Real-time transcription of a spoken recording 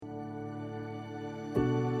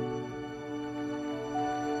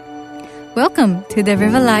Welcome to the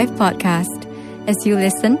River Life podcast. As you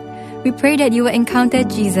listen, we pray that you will encounter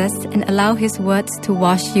Jesus and allow His words to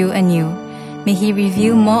wash you anew. May He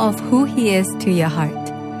reveal more of who He is to your heart.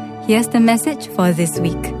 Here's the message for this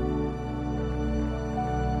week.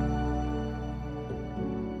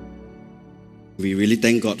 We really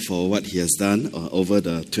thank God for what He has done over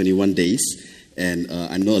the 21 days. And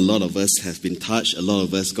I know a lot of us have been touched. A lot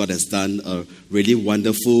of us, God has done a really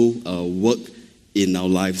wonderful work in our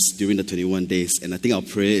lives during the 21 days. And I think our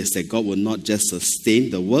prayer is that God will not just sustain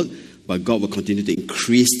the work, but God will continue to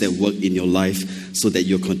increase that work in your life so that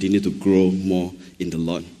you'll continue to grow more in the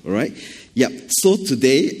Lord. All right? Yeah. So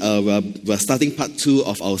today, we're starting part 2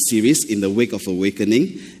 of our series, In the Wake of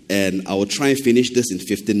Awakening. And I will try and finish this in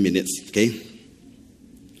 15 minutes. Okay?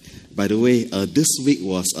 By the way, this week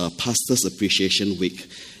was Pastor's Appreciation Week.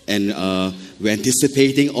 And we're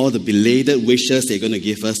anticipating all the belated wishes they're going to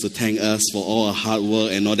give us to thank us for all our hard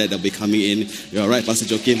work and all that will be coming in. You're right, Pastor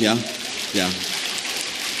Joachim? Yeah? Yeah.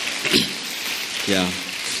 Yeah.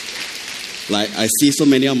 Like, I see so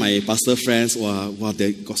many of my pastor friends, wow,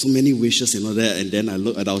 they got so many wishes and all that. And then I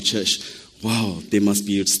look at our church. Wow, they must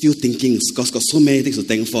be still thinking. God's got so many things to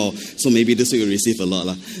thank for. So maybe this week we'll receive a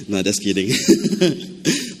lot. No, just kidding.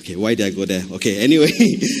 Okay, why did I go there? Okay, anyway,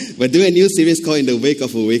 we're doing a new series called In the Wake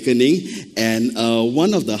of Awakening. And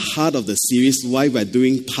one of the heart of the series, why we're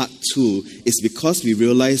doing part 2, is because we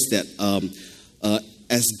realize that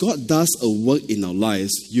as God does a work in our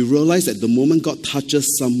lives, you realize that the moment God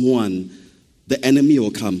touches someone, the enemy will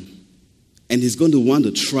come. And he's going to want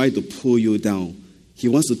to try to pull you down. He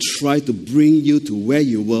wants to try to bring you to where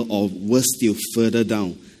you were, or worse still, further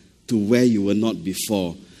down to where you were not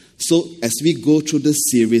before. So as we go through this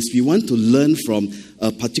series, we want to learn from,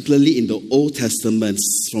 particularly in the Old Testament,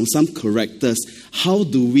 from some characters, how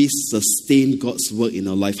do we sustain God's work in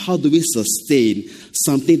our life? How do we sustain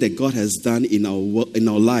something that God has done in our work, in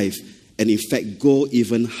our life, and in fact go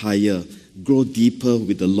even higher, grow deeper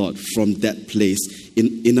with the Lord from that place?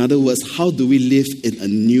 In other words, how do we live in a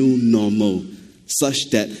new normal such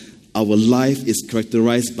that our life is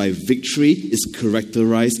characterized by victory, is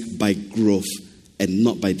characterized by growth, and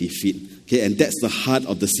not by defeat. Okay, and that's the heart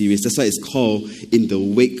of the series. That's why it's called In the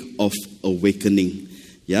Wake of Awakening.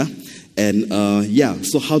 Yeah? And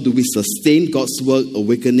so how do we sustain God's work,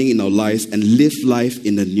 awakening in our lives, and live life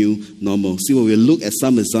in a new normal? So we'll look at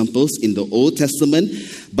some examples in the Old Testament.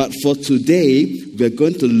 But for today, we're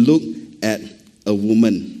going to look at a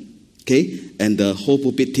woman. Okay? And the whole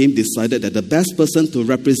pulpit team decided that the best person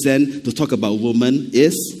to talk about woman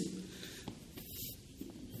is...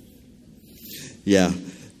 Yeah,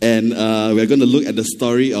 and we're going to look at the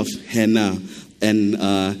story of Hannah. And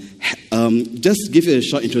just give you a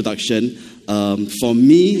short introduction. For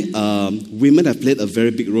me, women have played a very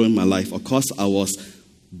big role in my life. Of course, I was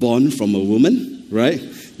born from a woman, right?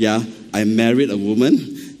 Yeah, I married a woman.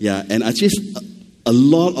 Yeah, and actually, a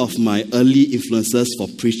lot of my early influences for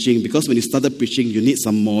preaching, because when you started preaching, you need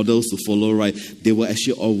some models to follow, right? They were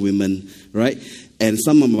actually all women, right? And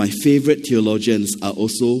some of my favorite theologians are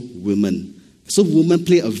also women. So women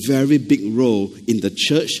play a very big role in the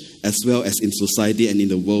church as well as in society and in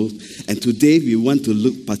the world. And today we want to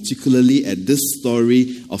look particularly at this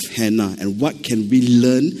story of Hannah and what can we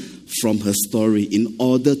learn from her story in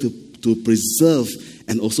order to preserve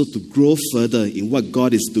and also to grow further in what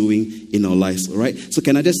God is doing in our lives. All right? So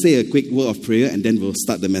can I just say a quick word of prayer and then we'll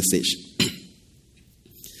start the message.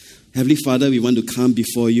 Heavenly Father, we want to come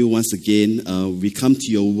before you once again. We come to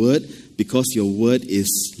your word because your word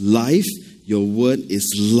is life. Your word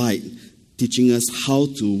is light, teaching us how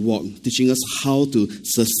to walk, teaching us how to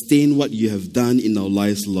sustain what you have done in our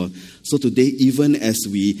lives, Lord. So today, even as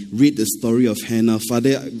we read the story of Hannah,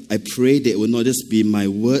 Father, I pray that it will not just be my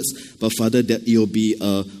words, but Father, that it will be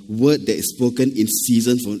a word that is spoken in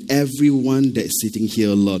season from everyone that is sitting here,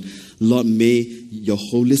 Lord. Lord, may your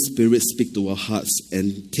Holy Spirit speak to our hearts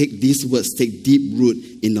and take these words, take deep root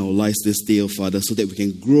in our lives this day, oh Father, so that we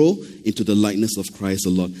can grow into the likeness of Christ, oh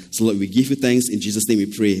Lord. So Lord, we give you thanks. In Jesus' name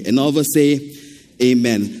we pray. And all of us say,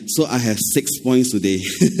 Amen. So I have 6 points today.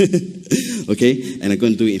 Okay? And I'm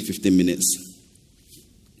going to do it in 15 minutes.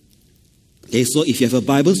 Okay, so if you have a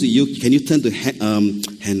Bible with you, can you turn to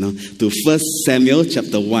Hannah, to 1 Samuel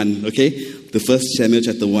chapter 1, okay? The 1 Samuel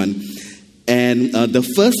chapter 1. And the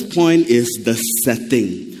first point is the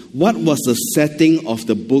setting. What was the setting of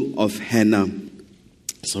the book of Hannah?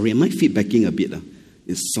 Sorry, am I feedbacking a bit?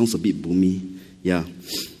 It sounds a bit boomy. Yeah.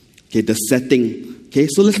 Okay, the setting. Okay,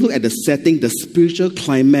 so let's look at the setting, the spiritual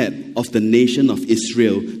climate of the nation of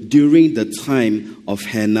Israel during the time of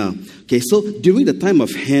Hannah. Okay, so during the time of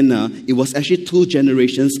Hannah, it was actually 2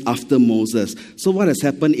 generations after Moses. So what has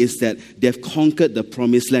happened is that they've conquered the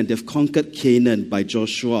promised land. They've conquered Canaan by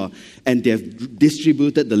Joshua, and they've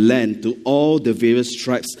distributed the land to all the various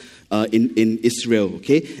tribes in Israel.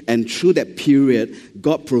 Okay, and through that period,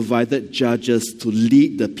 God provided judges to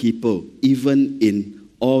lead the people, even in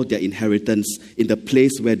all their inheritance, in the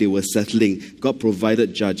place where they were settling. God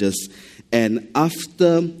provided judges. And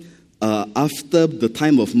after the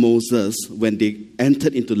time of Moses, when they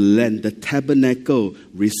entered into the land, the tabernacle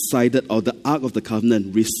resided, or the Ark of the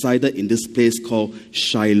Covenant resided in this place called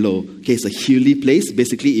Shiloh. Okay, it's a hilly place.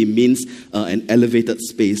 Basically, it means an elevated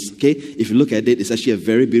space. Okay, if you look at it, it's actually a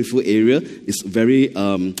very beautiful area. It's very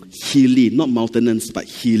hilly, not mountainous, but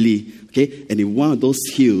hilly. Okay, and in one of those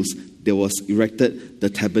hills, there was erected the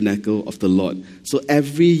tabernacle of the Lord. So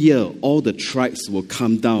every year, all the tribes will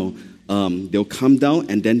come down. They'll come down,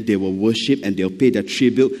 and then they will worship, and they'll pay their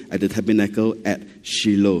tribute at the tabernacle at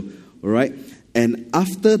Shiloh. All right? And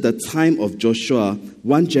after the time of Joshua,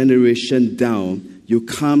 1 generation down, you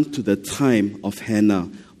come to the time of Hannah.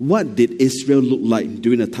 What did Israel look like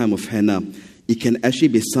during the time of Hannah? It can actually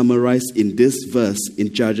be summarized in this verse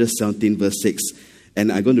in Judges 17, verse 6. And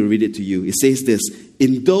I'm going to read it to you. It says this: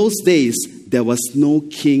 "In those days, there was no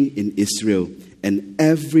king in Israel, and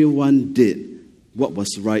everyone did what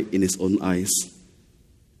was right in his own eyes."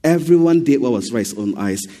 Everyone did what was right in his own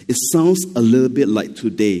eyes. It sounds a little bit like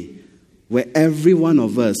today, where every one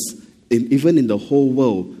of us, even in the whole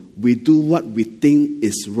world, we do what we think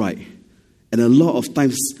is right. And a lot of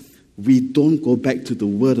times, we don't go back to the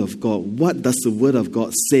Word of God. What does the Word of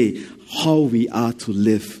God say? How we are to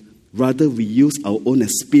live. Rather, we use our own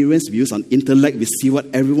experience, we use our intellect, we see what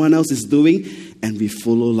everyone else is doing, and we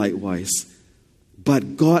follow likewise.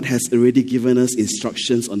 But God has already given us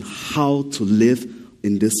instructions on how to live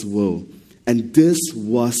in this world. And this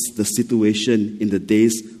was the situation in the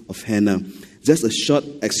days of Hannah. Just a short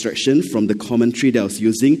extraction from the commentary that I was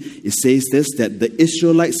using. It says this, that the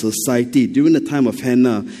Israelite society during the time of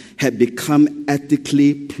Hannah had become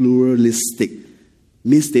ethically pluralistic.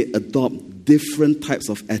 Means they adopt different types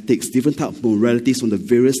of ethics, different types of moralities from the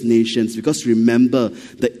various nations. Because remember,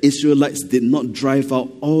 the Israelites did not drive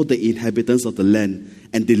out all the inhabitants of the land,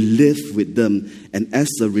 and they lived with them. And as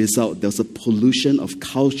a result, there was a pollution of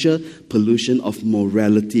culture, pollution of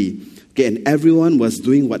morality. Okay, and everyone was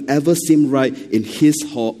doing whatever seemed right in his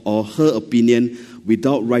or her opinion.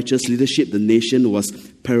 Without righteous leadership, the nation was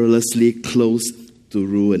perilously close to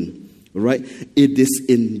ruin. All right? It is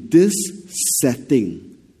in this setting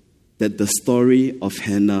that the story of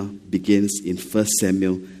Hannah begins in 1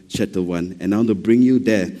 Samuel chapter 1. And I want to bring you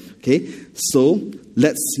there. Okay? So,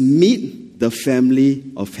 let's meet the family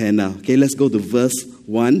of Hannah. Okay, let's go to verse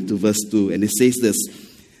 1 to verse 2. And it says this: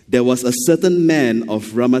 "There was a certain man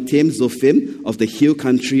of Ramathaim Zophim of the hill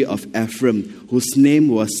country of Ephraim, whose name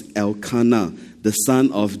was Elkanah, the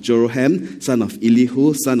son of Jeroham, son of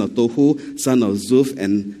Elihu, son of Tohu, son of Zuph,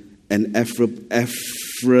 and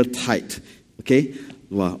Ephrathite." Okay?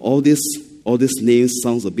 Wow, all these names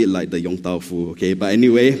sounds a bit like the Yong Tau Fu, okay? But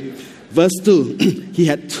anyway, verse 2, he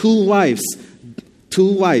had two wives,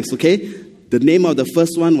 okay? The name of the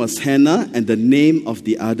first one was Hannah, and the name of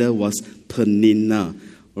the other was Peninnah,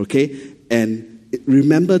 okay? And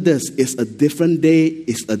remember this, it's a different day,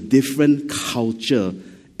 it's a different culture,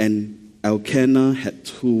 and Elkanah had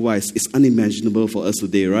two wives. It's unimaginable for us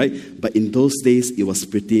today, right? But in those days, it was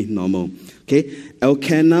pretty normal, okay?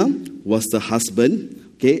 Elkanah was the husband.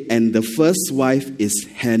 Okay, and the first wife is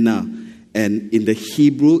Hannah, and in the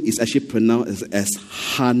Hebrew, it's actually pronounced as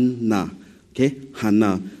Hannah. Okay,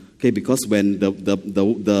 Hannah. Okay, because when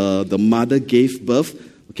the mother gave birth,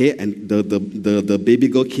 okay, and the baby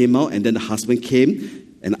girl came out, and then the husband came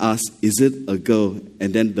and asked, "Is it a girl?"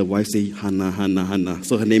 And then the wife said, "Hannah, Hannah, Hannah."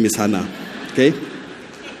 So her name is Hannah. Okay.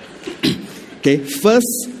 Okay,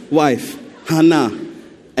 first wife, Hannah,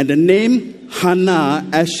 and the name Hannah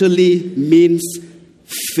actually means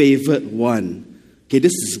favored one. Okay,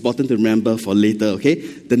 this is important to remember for later, okay?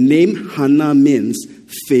 The name Hannah means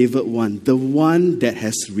favored one, the one that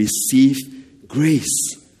has received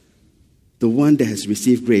grace. The one that has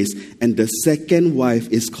received grace. And the second wife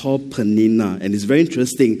is called Peninnah, and it's very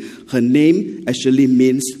interesting. Her name actually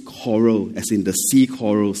means coral, as in the sea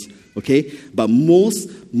corals, okay? But most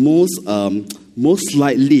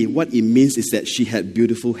likely, what it means is that she had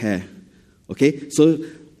beautiful hair, okay? So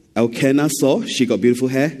Elkanah saw she got beautiful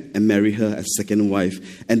hair and married her as second wife.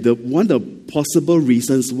 And one of the possible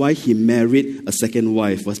reasons why he married a second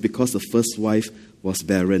wife was because the first wife was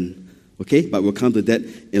barren. Okay, but we'll come to that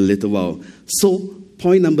in a little while. So,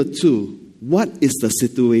 point number 2, what is the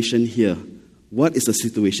situation here? What is the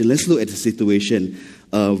situation? Let's look at the situation.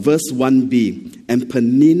 Verse 1b, and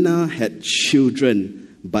Peninnah had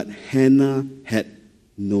children, but Hannah had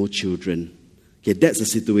no children. Okay, that's the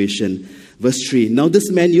situation. Verse 3, now this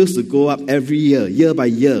man used to go up every year, year by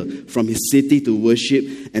year, from his city to worship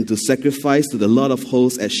and to sacrifice to the Lord of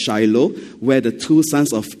hosts at Shiloh, where the 2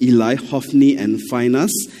 sons of Eli, Hophni and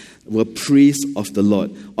Phinehas, were priests of the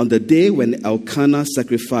Lord. On the day when Elkanah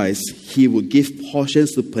sacrificed, he would give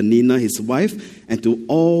portions to Peninnah his wife and to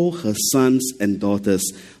all her sons and daughters.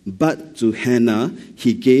 But to Hannah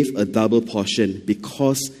he gave a double portion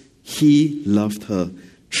because he loved her,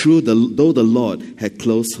 though the Lord had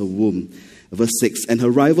closed her womb. Verse 6, and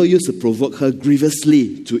her rival used to provoke her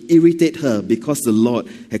grievously to irritate her because the Lord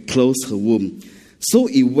had closed her womb. So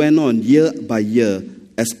it went on year by year.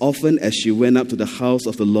 As often as she went up to the house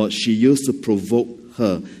of the Lord, she used to provoke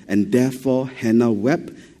her, and therefore Hannah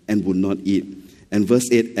wept and would not eat. And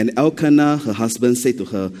verse 8, and Elkanah, her husband, said to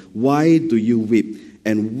her, why do you weep?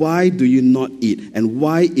 And why do you not eat? And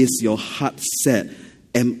why is your heart sad?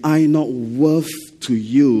 Am I not worth to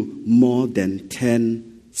you more than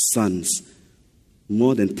 10 sons?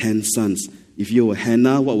 More than 10 sons. If you were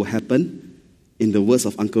Hannah, what will happen? In the words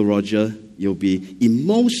of Uncle Roger, you'll be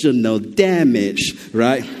emotional damage,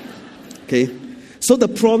 right? Okay. So the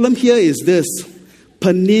problem here is this.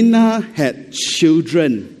 Peninnah had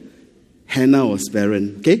children. Hannah was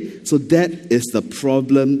barren. Okay. So that is the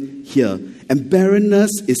problem here. And barrenness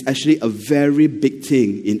is actually a very big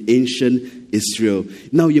thing in ancient Israel.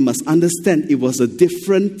 Now you must understand it was a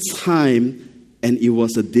different time and it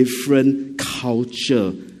was a different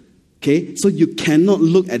culture. Okay, so you cannot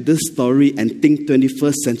look at this story and think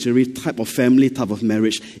 21st century type of family, type of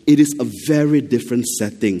marriage. It is a very different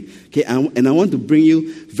setting. Okay, and I want to bring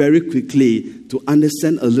you very quickly to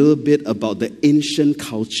understand a little bit about the ancient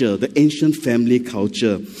culture, the ancient family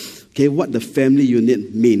culture. Okay, what the family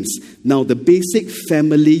unit means. Now, the basic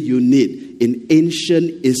family unit in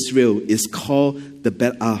ancient Israel is called the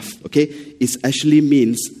Beth-Av. Okay, it actually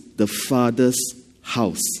means the father's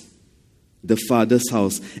house. The father's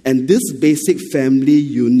house. And this basic family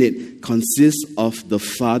unit consists of the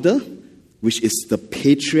father, which is the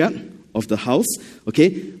patriarch of the house, okay,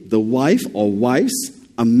 the wife or wives,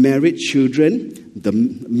 unmarried children, the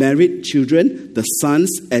married children, the sons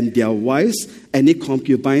and their wives, any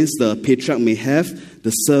concubines the patriarch may have, the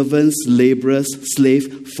servants, laborers,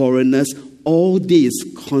 slave, foreigners, all these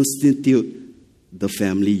constitute the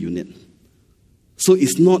family unit. So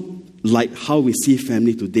it's not like how we see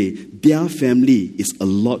family today. Their family is a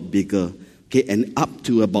lot bigger, okay, and up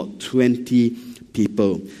to about 20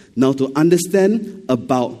 people. Now, to understand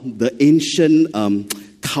about the ancient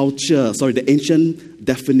the ancient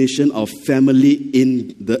definition of family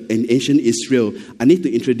in ancient Israel, I need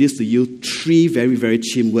to introduce to you 3 very, very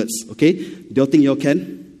chim words, okay? Do you think you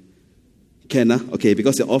can? Can, okay,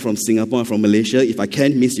 because you're all from Singapore and from Malaysia. If I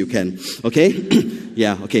can, means you can, okay?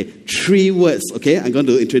 Yeah, okay. 3 words, okay, I'm going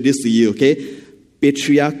to introduce to you, okay?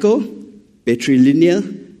 Patriarchal, patrilineal,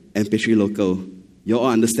 and patrilocal. You all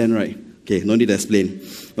understand, right? Okay, no need to explain.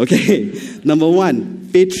 Okay, number 1,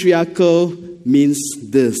 patriarchal means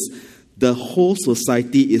this. The whole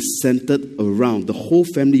society is centered around, the whole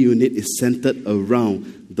family unit is centered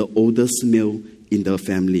around the oldest male in the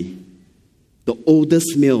family. The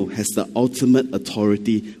oldest male has the ultimate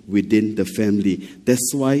authority within the family.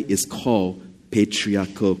 That's why it's called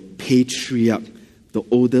patriarchal. Patriarch, the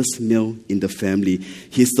oldest male in the family.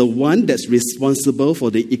 He's the one that's responsible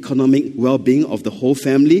for the economic well-being of the whole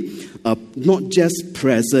family. Not just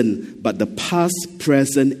present, but the past,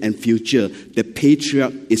 present, and future. The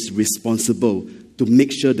patriarch is responsible to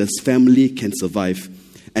make sure this family can survive.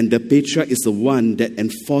 And the patriarch is the one that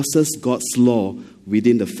enforces God's law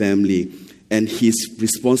within the family. And he's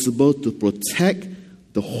responsible to protect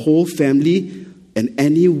the whole family and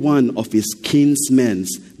any one of his kinsmen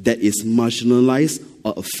that is marginalized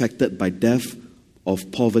or affected by death,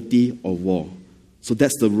 of poverty, or war. So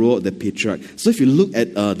that's the role of the patriarch. So if you look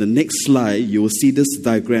at the next slide, you will see this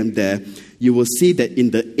diagram there. You will see that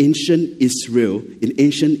in ancient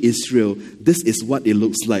Israel, this is what it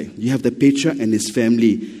looks like. You have the patriarch and his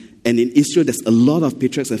family. And in Israel, there's a lot of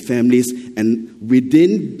patriarchs and families. And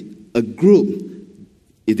within a group,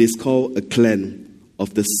 it is called a clan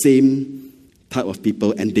of the same type of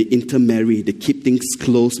people, and they intermarry, they keep things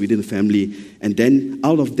close within the family. And then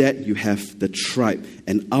out of that, you have the tribe.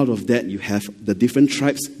 And out of that, you have the different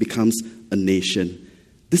tribes becomes a nation.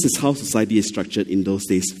 This is how society is structured in those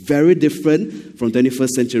days. Very different from 21st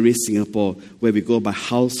century Singapore, where we go by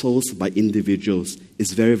households, by individuals.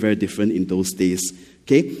 It's very, very different in those days.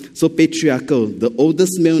 Okay, so patriarchal, the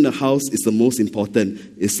oldest male in the house is the most important,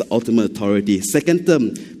 is the ultimate authority. Second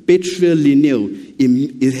term, patrilineal,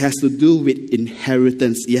 it has to do with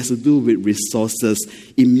inheritance. It has to do with resources.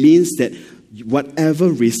 It means that whatever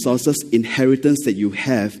resources, inheritance that you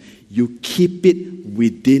have, you keep it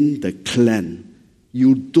within the clan.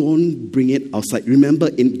 You don't bring it outside. Remember,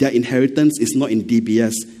 their inheritance is not in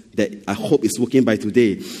DBS, that I hope is working by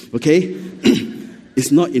today. Okay? It's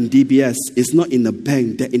not in DBS. It's not in the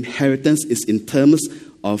bank. Their inheritance is in terms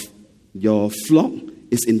of your flock.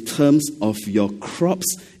 It's in terms of your crops.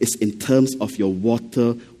 It's in terms of your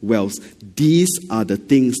water wells. These are the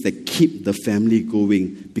things that keep the family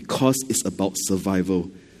going because it's about survival.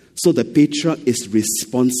 So the patriarch is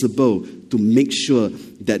responsible to make sure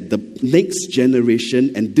that the next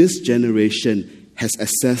generation and this generation has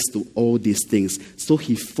access to all these things. So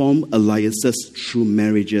he formed alliances through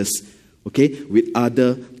marriages, okay, with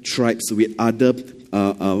other tribes, with other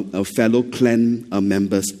fellow clan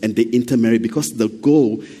members, and they intermarry because the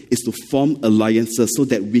goal is to form alliances so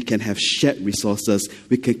that we can have shared resources.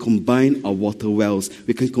 We can combine our water wells,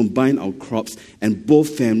 we can combine our crops, and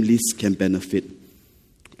both families can benefit.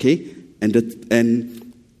 Okay, and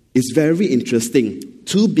it's very interesting.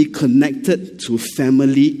 To be connected to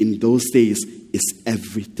family in those days is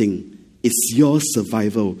everything. It's your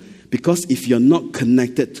survival. Because if you're not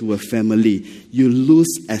connected to a family, you lose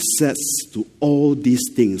access to all these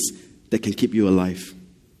things that can keep you alive.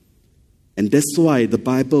 And that's why the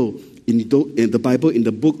Bible, in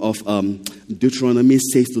the book of Deuteronomy,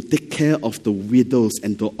 says to take care of the widows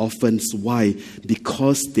and the orphans. Why?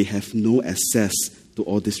 Because they have no access to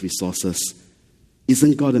all these resources.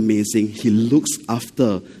 Isn't God amazing? He looks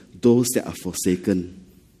after those that are forsaken,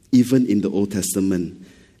 even in the Old Testament.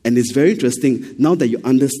 And it's very interesting, now that you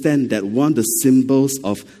understand that one of the symbols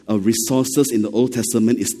of resources in the Old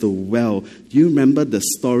Testament is the well. Do you remember the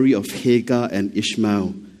story of Hagar and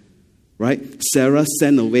Ishmael? Right? Sarah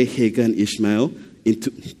sent away Hagar and Ishmael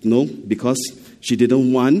because she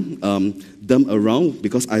didn't want them around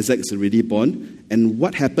because Isaac is already born. And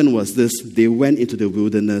what happened was this: they went into the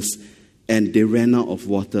wilderness and they ran out of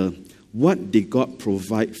water. What did God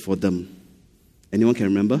provide for them? Anyone can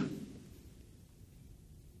remember?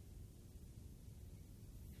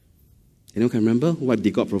 Anyone can remember? What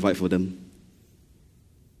did God provide for them?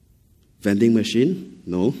 Vending machine?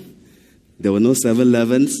 No. There were no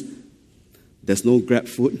 7-Elevens. There's no Grab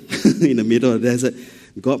food in the middle of the desert.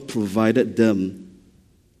 God provided them.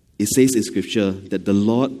 It says in Scripture that the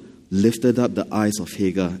Lord lifted up the eyes of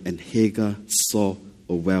Hagar, and Hagar saw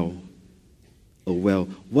a well. A well.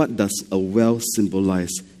 What does a well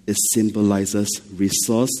symbolize? It symbolizes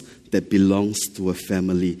resource that belongs to a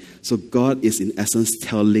family. So God is in essence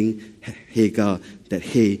telling Hagar that,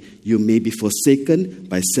 hey, you may be forsaken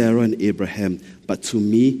by Sarah and Abraham, but to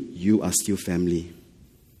me, you are still family.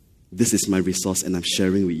 This is my resource and I'm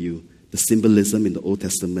sharing with you. The symbolism in the Old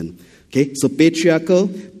Testament. Okay, so patriarchal,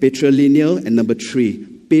 patrilineal, and number 3,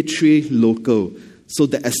 patrilocal. So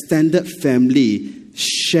the extended family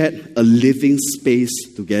shared a living space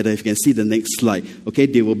together. If you can see the next slide. Okay,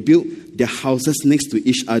 they will build their houses next to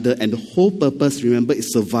each other, and the whole purpose, remember,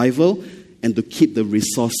 is survival and to keep the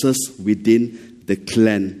resources within the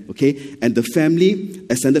clan. Okay, and the family,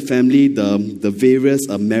 extended family, the various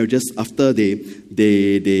marriages after they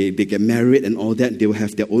get married and all that, they will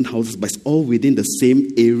have their own houses, but it's all within the same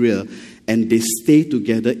area. And they stay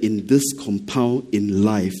together in this compound in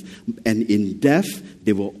life. And in death,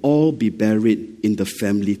 they will all be buried in the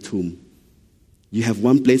family tomb. You have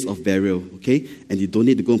one place of burial, okay? And you don't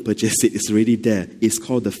need to go and purchase it. It's already there. It's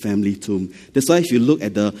called the family tomb. That's why if you look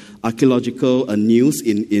at the archaeological news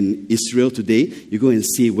in Israel today, you go and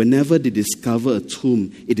see whenever they discover a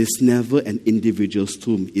tomb, it is never an individual's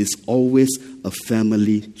tomb. It's always a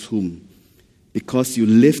family tomb. Because you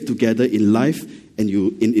live together in life, and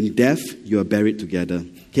in death, you are buried together.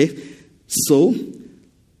 Okay? So,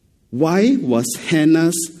 why was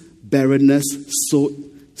Hannah's barrenness so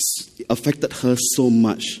affected her so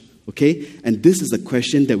much? Okay? And this is a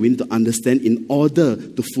question that we need to understand in order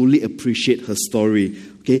to fully appreciate her story.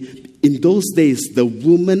 Okay? In those days, the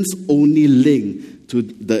woman's only link to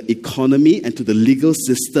the economy and to the legal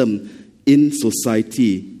system in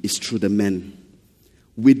society is through the man.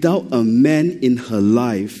 Without a man in her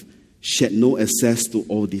life, she had no access to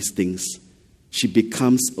all these things. She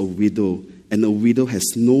becomes a widow, and a widow has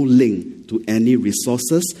no link to any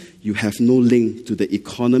resources. You have no link to the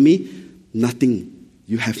economy, nothing.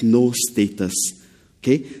 You have no status.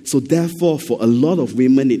 Okay? So therefore, for a lot of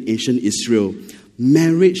women in ancient Israel,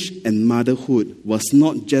 marriage and motherhood was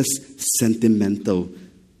not just sentimental.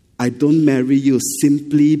 I don't marry you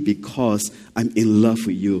simply because I'm in love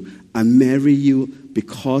with you. I marry you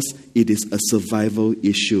because it is a survival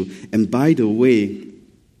issue. And by the way,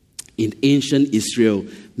 in ancient Israel,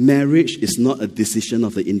 marriage is not a decision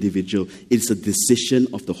of the individual. It's a decision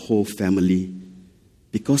of the whole family.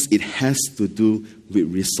 Because it has to do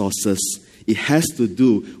with resources. It has to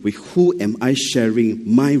do with who am I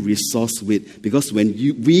sharing my resource with. Because when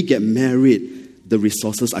we get married, the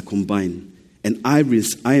resources are combined. And I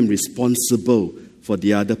am responsible for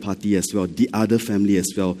the other party as well, the other family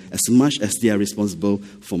as well, as much as they are responsible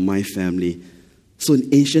for my family. So in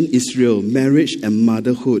ancient Israel, marriage and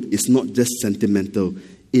motherhood is not just sentimental.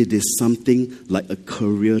 It is something like a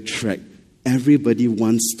career track. Everybody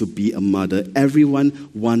wants to be a mother.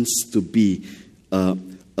 Everyone wants to be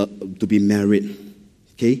married.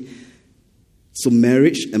 Okay? So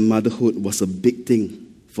marriage and motherhood was a big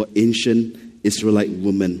thing for ancient Israelite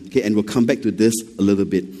women. Okay, and we'll come back to this a little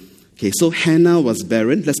bit. Okay, so Hannah was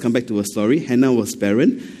barren. Let's come back to her story. Hannah was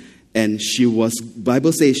barren, and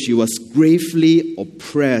Bible says she was gravely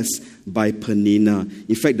oppressed by Peninnah.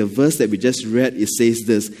 In fact, the verse that we just read, it says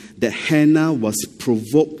this, that Hannah was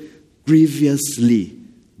provoked grievously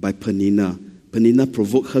by Peninnah. Peninnah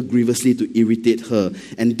provoked her grievously to irritate her.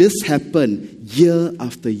 And this happened year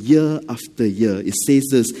after year after year. It says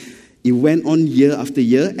this, it went on year after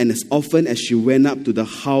year, and as often as she went up to the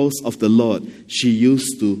house of the Lord, she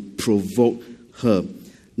used to provoke her.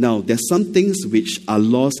 Now, there's some things which are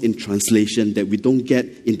lost in translation that we don't get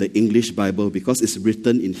in the English Bible because it's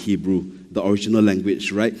written in Hebrew, the original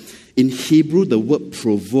language, right? In Hebrew, the word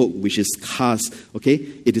provoke, which is kas, okay,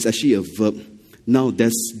 it is actually a verb. Now,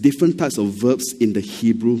 there's different types of verbs in the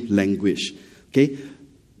Hebrew language, okay?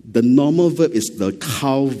 The normal verb is the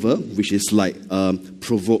kal verb, which is like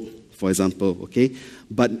provoke, for example, okay?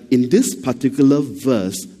 But in this particular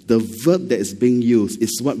verse, the verb that is being used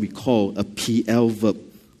is what we call a PL verb,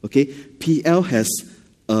 okay? PL has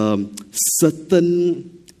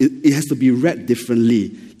it has to be read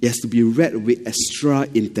differently. It has to be read with extra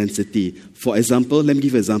intensity. For example, let me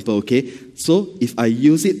give you an example, okay? So if I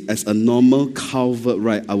use it as a normal kal verb,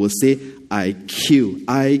 right, I will say, I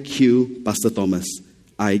kill Pastor Thomas.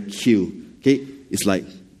 I kill, okay?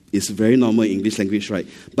 It's very normal in English language, right?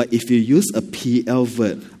 But if you use a PL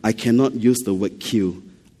verb, I cannot use the word kill.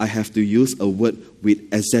 I have to use a word with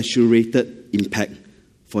exaggerated impact.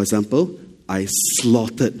 For example, I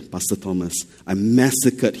slaughtered Pastor Thomas. I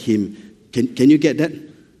massacred him. Can you get that?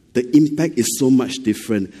 The impact is so much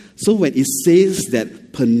different. So when it says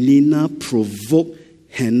that Peninnah provoked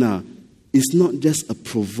Hannah, it's not just a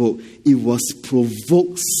provoke. It was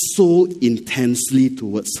provoked so intensely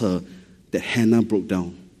towards her that Hannah broke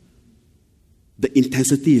down. The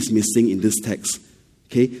intensity is missing in this text.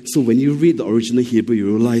 Okay? So when you read the original Hebrew,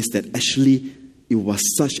 you realize that actually it was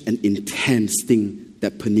such an intense thing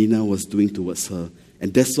that Peninnah was doing towards her.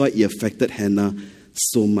 And that's why it affected Hannah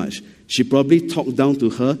so much. She probably talked down to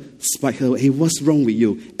her, spiked her, hey, what's wrong with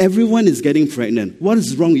you? Everyone is getting pregnant. What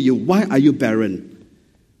is wrong with you? Why are you barren?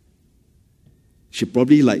 She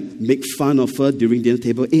probably make fun of her during dinner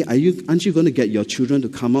table. Hey, aren't you going to get your children to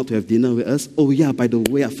come out to have dinner with us? Oh yeah, by the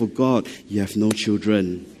way, I forgot. You have no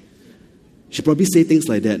children. She probably say things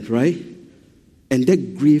like that, right? And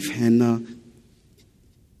that grieved Hannah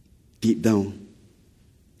deep down.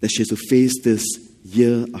 That she has to face this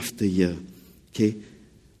year after year. Okay?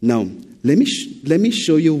 Now, let me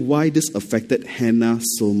show you why this affected Hannah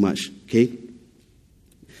so much. Okay?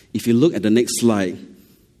 If you look at the next slide,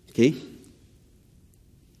 okay?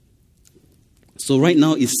 So right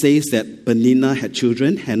now it says that Peninnah had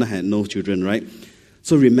children, Hannah had no children, right?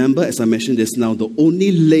 So remember, as I mentioned just now, the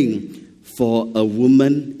only link for a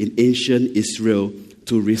woman in ancient Israel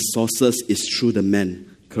to resources is through the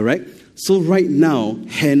man, correct? So right now,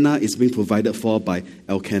 Hannah is being provided for by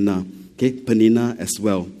Elkanah, okay? Peninnah as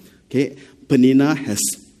well, okay? Peninnah has,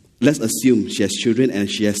 let's assume she has children and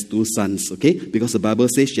she has 2 sons, okay? Because the Bible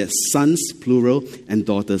says she has sons, plural, and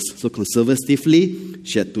daughters. So conservatively,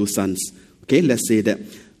 she had 2 sons. Okay, let's say that.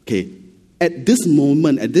 Okay, at this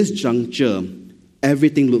moment, at this juncture,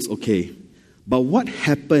 everything looks okay. But what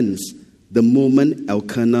happens the moment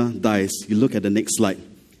Elkanah dies? You look at the next slide.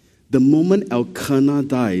 The moment Elkanah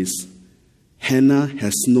dies, Hannah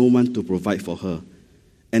has no one to provide for her.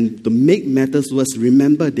 And to make matters worse,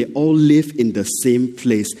 remember, they all live in the same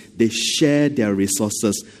place. They share their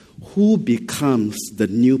resources. Who becomes the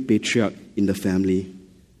new patriarch in the family?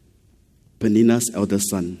 Peninnah's elder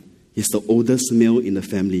son. He's the oldest male in the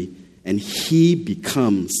family, and he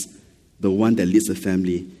becomes the one that leads the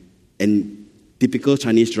family. And typical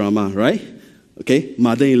Chinese drama, right? Okay,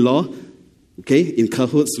 mother-in-law, okay, in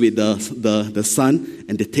cahoots with the son,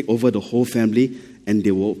 and they take over the whole family, and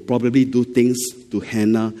they will probably do things to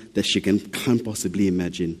Hannah that she can't possibly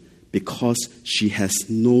imagine, because she has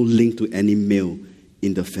no link to any male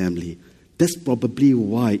in the family. That's probably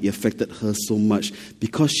why it affected her so much,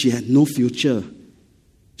 because she had no future.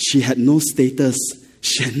 She had no status.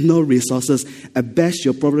 She had no resources. At best,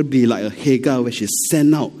 she'll probably be like a Hagar, where she's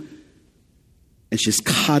sent out and she's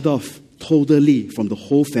cut off totally from the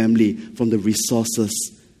whole family, from the resources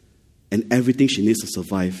and everything she needs to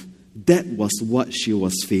survive. That was what she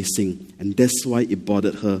was facing, and that's why it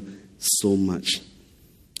bothered her so much.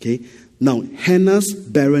 Okay? Now, Hannah's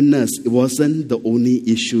barrenness, it wasn't the only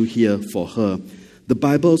issue here for her. The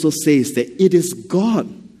Bible also says that it is God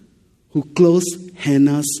who closed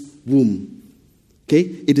Hannah's womb. Okay?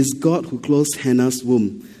 It is God who closed Hannah's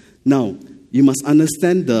womb. Now, you must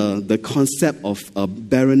understand the concept of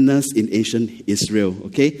barrenness in ancient Israel.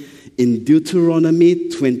 Okay? In Deuteronomy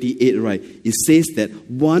 28, right, it says that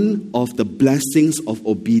one of the blessings of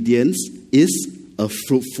obedience is a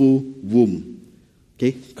fruitful womb.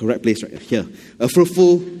 Okay, correct place right here. A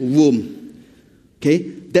fruitful womb. Okay,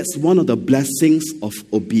 that's one of the blessings of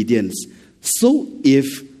obedience. So if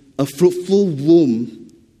a fruitful womb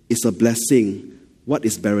is a blessing, what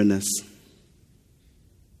is barrenness?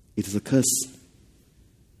 It is a curse.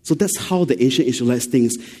 So that's how the ancient Israelites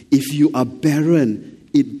think. If you are barren,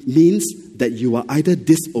 it means that you are either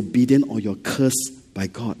disobedient or you're cursed by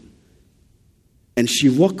God. And she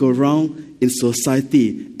walked around in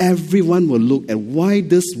society. Everyone will look at why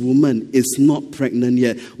this woman is not pregnant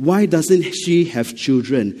yet. Why doesn't she have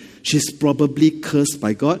children? She's probably cursed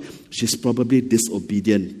by God. She's probably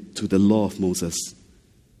disobedient to the law of Moses.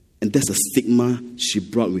 And that's a stigma she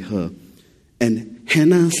brought with her. And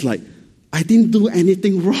Hannah's like, I didn't do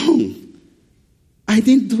anything wrong. I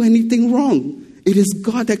didn't do anything wrong. It is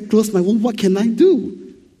God that closed my womb. What can I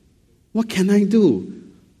do? What can I do?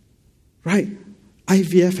 Right?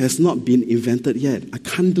 IVF has not been invented yet. I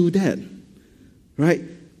can't do that. Right?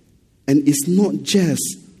 And it's not just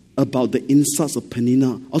about the insults of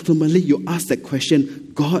Peninnah. Ultimately, you ask that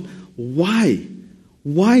question, God, why?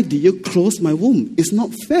 Why did you close my womb? It's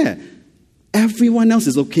not fair. Everyone else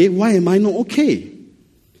is okay. Why am I not okay?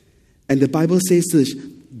 And the Bible says this,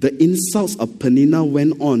 the insults of Peninnah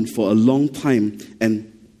went on for a long time,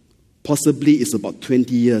 and possibly it's about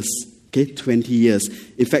 20 years. Okay, 20 years.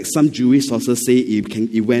 In fact, some Jewish sources say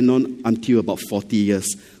it went on until about 40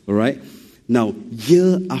 years. All right? Now,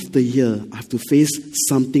 year after year, I have to face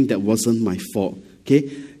something that wasn't my fault.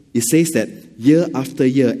 Okay? It says that year after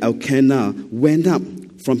year, Elkanah went up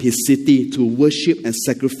from his city to worship and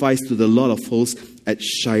sacrifice to the Lord of hosts at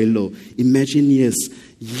Shiloh. Imagine years.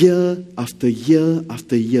 Year after year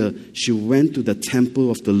after year, she went to the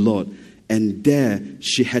temple of the Lord, and there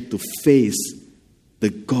she had to face the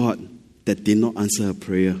God that did not answer her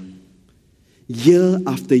prayer. Year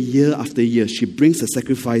after year after year, she brings her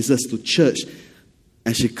sacrifices to church,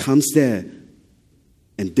 and she comes there,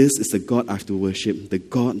 and this is the God I have to worship, the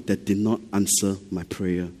God that did not answer my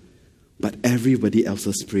prayer. But everybody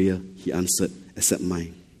else's prayer, he answered, except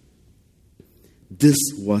mine. This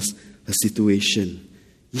was her situation.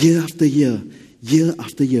 Year after year,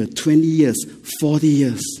 20 years, 40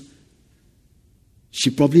 years. She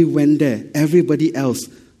probably went there. Everybody else,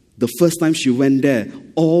 the first time she went there,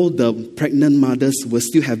 all the pregnant mothers will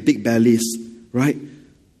still have big bellies, right?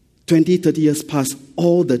 20, 30 years passed,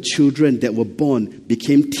 all the children that were born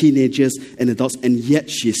became teenagers and adults, and yet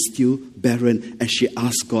she is still barren. And she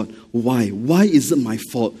asked God, why? Why is it my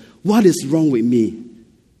fault? What is wrong with me?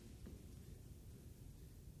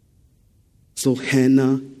 So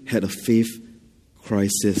Hannah had a faith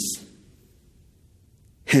crisis.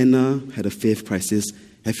 Hannah had a faith crisis.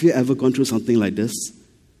 Have you ever gone through something like this?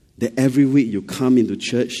 That every week you come into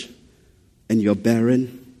church and you're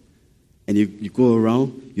barren, and you go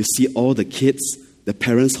around, you see all the kids, the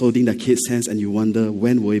parents holding their kids' hands, and you wonder,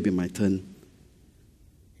 when will it be my turn?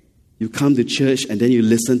 You come to church and then you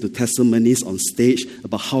listen to testimonies on stage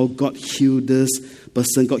about how God healed this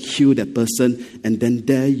person, God healed that person, and then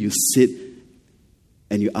there you sit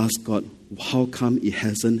and you ask God, how come it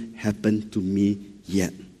hasn't happened to me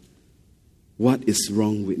yet? What is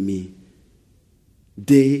wrong with me?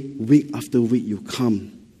 Week after week, you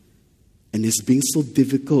come, and it's been so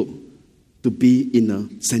difficult to be in a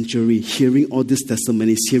sanctuary, hearing all these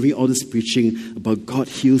testimonies, hearing all this preaching about God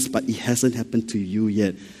heals, but it hasn't happened to you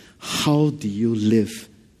yet. How do you live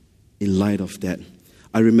in light of that?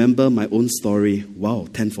 I remember my own story. Wow,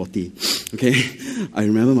 10:40. Okay, I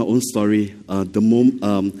remember my own story.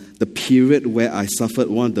 The period where I suffered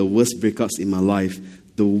one of the worst breakups in my life.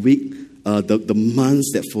 The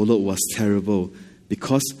months that followed was terrible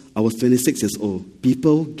because I was 26 years old.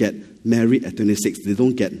 People get married at 26. They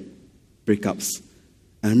don't get breakups.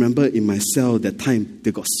 I remember in my cell that time,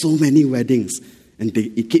 they got so many weddings. And they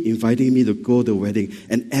keep inviting me to go to the wedding.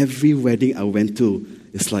 And every wedding I went to,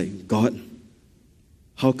 it's like, God,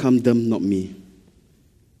 how come them, not me?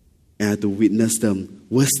 And I had to witness them.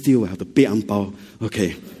 Worse still, I have to pay angpao.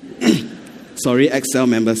 Okay. Sorry, XL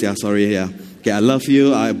members. Yeah, sorry. Yeah. Okay, I love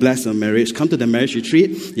you. I bless your marriage. Come to the marriage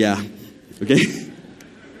retreat. Yeah. Okay.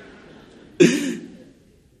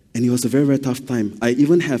 And it was a very, very tough time. I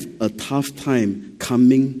even have a tough time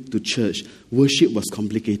coming to church. Worship was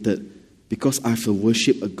complicated because I have to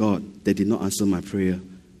worship a God that did not answer my prayer.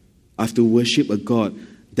 I have to worship a God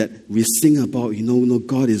that we sing about,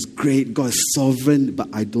 God is great, God is sovereign, but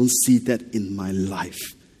I don't see that in my life.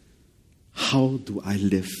 How do I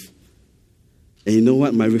live? And you know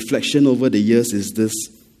what? My reflection over the years is this.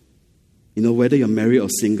 Whether you're married or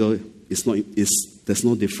single, there's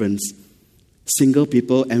no difference. Single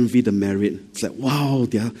people envy the married. It's like, wow,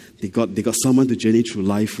 they got someone to journey through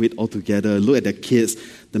life with all together. Look at their kids.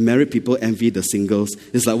 The married people envy the singles.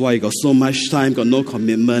 It's like, wow, you got so much time, got no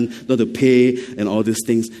commitment, not to pay, and all these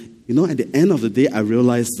things. At the end of the day, I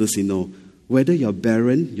realized this, whether you're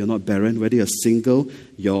barren, you're not barren, whether you're single,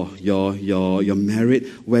 you're married,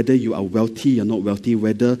 whether you are wealthy, you're not wealthy,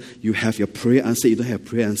 whether you have your prayer answered, you don't have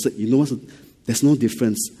prayer answered, there's no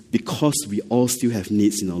difference because we all still have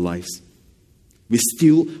needs in our lives.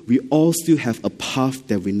 We all still have a path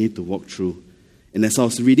that we need to walk through. And as I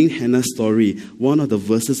was reading Hannah's story, one of the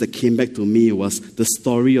verses that came back to me was the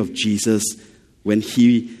story of Jesus when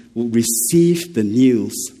he received the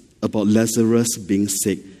news about Lazarus being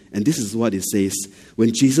sick. And this is what it says.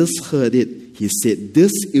 When Jesus heard it, he said,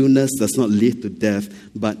 "This illness does not lead to death,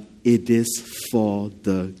 but it is for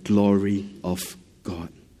the glory of God."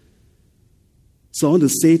 So I want to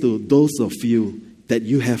say to those of you that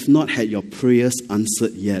you have not had your prayers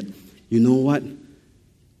answered yet, you know what?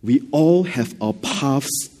 We all have our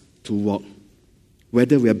paths to walk.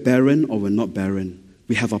 Whether we are barren or we're not barren,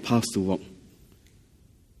 we have our paths to walk.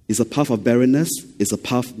 It's a path of barrenness. It's a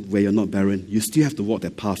path where you're not barren. You still have to walk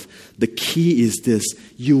that path. The key is this.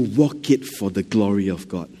 You walk it for the glory of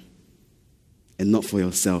God and not for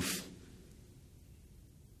yourself.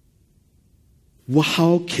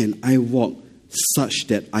 How can I walk such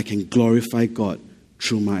that I can glorify God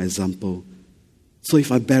through my example? So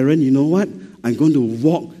if I'm barren, you know what? I'm going to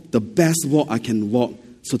walk the best walk I can walk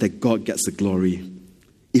so that God gets the glory.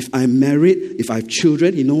 If I'm married, if I have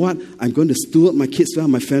children, you know what? I'm going to steward my kids well,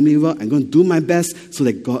 my family well. I'm going to do my best so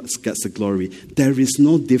that God gets the glory. There is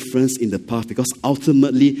no difference in the path because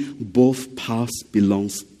ultimately both paths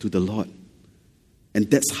belongs to the Lord. And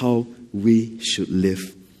that's how we should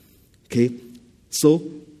live. Okay? So,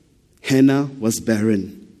 Hannah was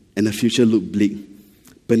barren and her future looked bleak.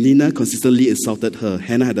 Penina consistently insulted her.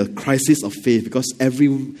 Hannah had a crisis of faith because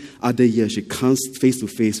every other year she comes face to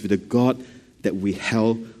face with a God that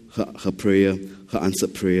withheld her prayer, her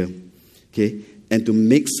answered prayer. Okay? And to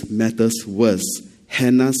make matters worse,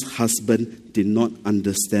 Hannah's husband did not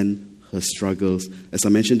understand her struggles. As I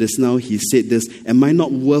mentioned just now, he said this, "Am I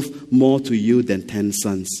not worth more to you than 10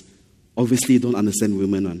 sons?" Obviously, you don't understand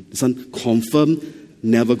women. One. This one confirmed,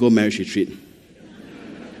 never go marriage retreat.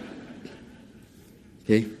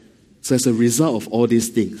 Okay? So as a result of all these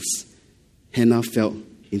things, Hannah fell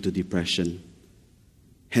into depression.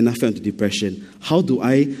 How do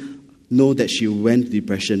I know that she went to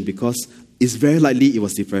depression? Because it's very likely it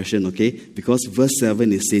was depression, okay? Because verse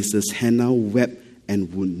 7, it says this, Hannah wept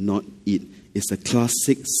and would not eat. It's the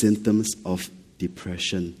classic symptoms of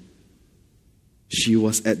depression. She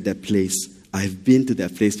was at that place. I've been to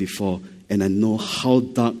that place before, and I know how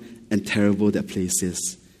dark and terrible that place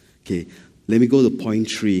is. Okay, let me go to point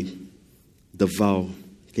 3, the vow.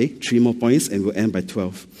 Okay, 3 more points, and we'll end by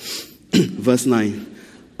 12. Verse 9.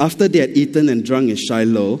 After they had eaten and drunk in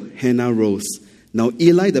Shiloh, Hannah rose. Now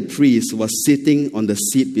Eli the priest was sitting on the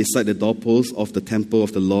seat beside the doorpost of the temple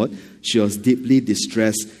of the Lord. She was deeply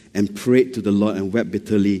distressed and prayed to the Lord and wept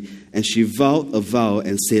bitterly. And she vowed a vow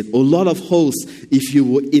and said, "O Lord of hosts, if you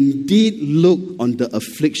would indeed look on the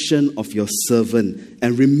affliction of your servant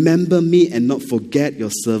and remember me and not forget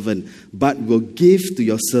your servant, but will give to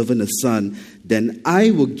your servant a son, then I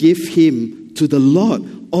will give him to the Lord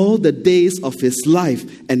all the days of his life,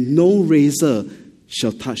 and no razor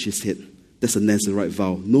shall touch his head." That's a Nazirite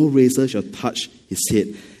vow. No razor shall touch his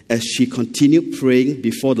head. As she continued praying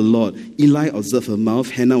before the Lord, Eli observed her mouth.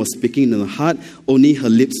 Hannah was speaking in her heart. Only her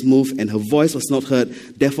lips moved and her voice was not heard.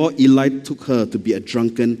 Therefore, Eli took her to be a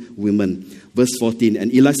drunken woman. Verse 14,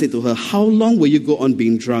 and Eli said to her, how long will you go on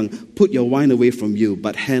being drunk? Put your wine away from you.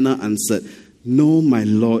 But Hannah answered, no, my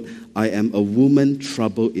Lord, I am a woman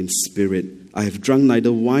troubled in spirit. I have drunk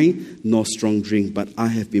neither wine nor strong drink, but I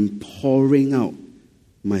have been pouring out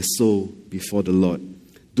my soul before the Lord.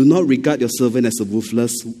 Do not regard your servant as a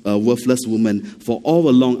worthless woman, for all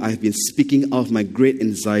along I have been speaking out of my great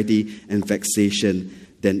anxiety and vexation.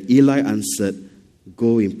 Then Eli answered,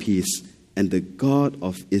 go in peace, and the God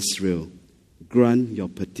of Israel grant your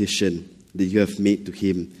petition that you have made to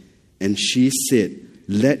him. And she said,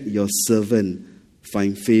 let your servant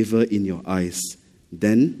find favor in your eyes.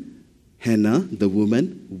 Then Hannah, the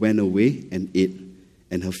woman, went away and ate,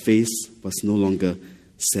 and her face was no longer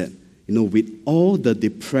sad. With all the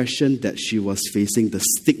depression that she was facing, the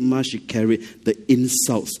stigma she carried, the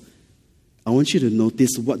insults, I want you to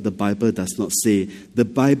notice what the Bible does not say. The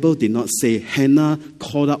Bible did not say Hannah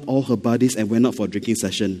called up all her buddies and went out for a drinking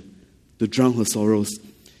session to drown her sorrows.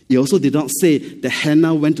 It also did not say that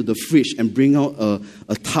Hannah went to the fridge and bring out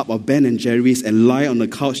a tub of Ben and Jerry's and lie on the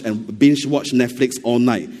couch and binge watch Netflix all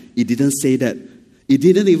night. It didn't say that. It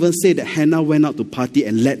didn't even say that Hannah went out to party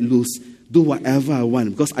and let loose, do whatever I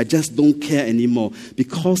want, because I just don't care anymore.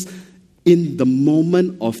 Because in the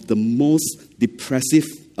moment of the most depressive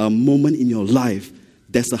moment in your life,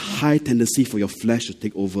 there's a high tendency for your flesh to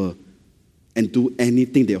take over and do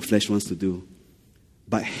anything that your flesh wants to do.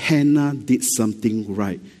 But Hannah did something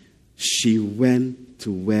right. She went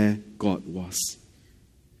to where God was.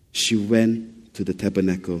 She went to the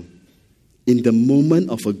tabernacle. In the moment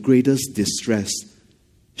of her greatest distress,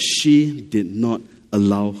 she did not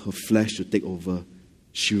allow her flesh to take over.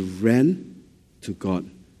 She ran to God,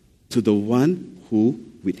 to the one who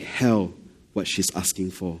withheld what she's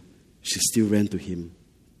asking for. She still ran to him.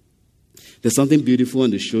 There's something beautiful I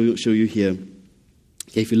want to show you here.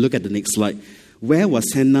 Okay, if you look at the next slide. Where was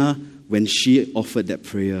Hannah when she offered that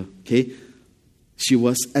prayer? Okay, she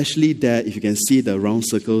was actually there. If you can see the round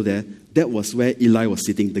circle there, that was where Eli was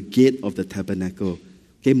sitting, the gate of the tabernacle.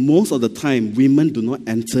 Okay, most of the time, women do not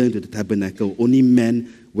enter into the tabernacle. Only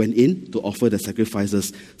men went in to offer the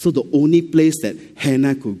sacrifices. So the only place that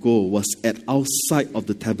Hannah could go was at outside of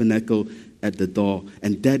the tabernacle at the door.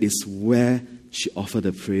 And that is where she offered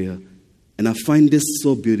the prayer. And I find this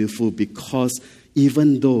so beautiful because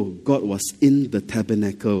even though God was in the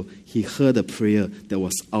tabernacle, he heard a prayer that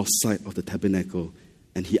was outside of the tabernacle.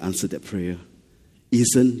 And he answered that prayer.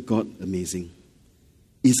 Isn't God amazing?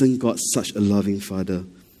 Isn't God such a loving Father?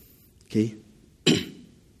 Okay?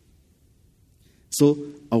 So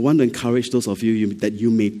I want to encourage those of you that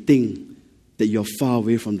you may think that you're far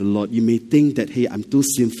away from the Lord. You may think that, hey, I'm too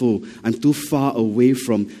sinful. I'm too far away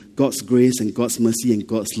from God's grace and God's mercy and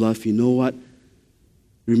God's love. You know what?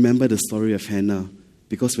 Remember the story of Hannah.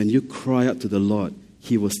 Because when you cry out to the Lord,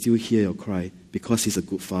 he will still hear your cry because he's a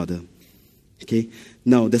good Father. Okay?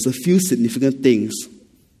 Now, there's a few significant things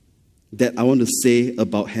that I want to say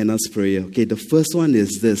about Hannah's prayer. Okay, the first one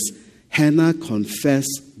is this. Hannah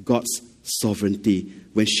confessed God's sovereignty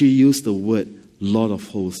when she used the word Lord of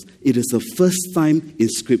hosts. It is the first time in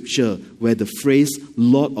Scripture where the phrase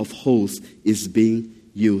Lord of hosts is being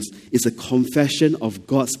used. It's a confession of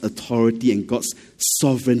God's authority and God's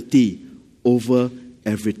sovereignty over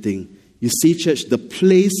everything. You see, church, the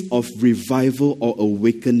place of revival or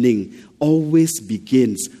awakening always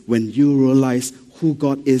begins when you realize who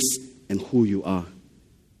God is and who you are.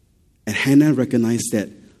 And Hannah recognized that.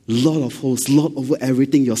 Lord of hosts, Lord over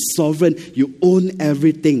everything. You're sovereign. You own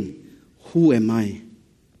everything. Who am I?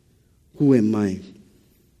 Who am I?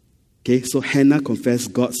 Okay, so Hannah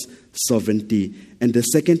confessed God's sovereignty. And the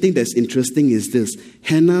second thing that's interesting is this.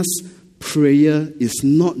 Hannah's prayer is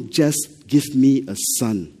not just give me a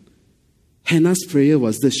son. Hannah's prayer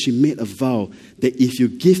was this. She made a vow that if you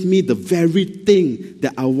give me the very thing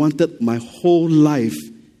that I wanted my whole life,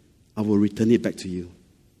 I will return it back to you.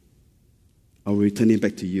 I will return it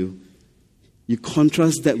back to you. You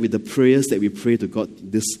contrast that with the prayers that we pray to God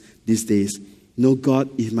these days. You know, God,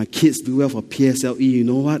 if my kids do well for PSLE, you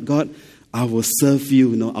know what, God? I will serve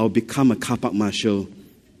you. You know, I'll become a car park marshal.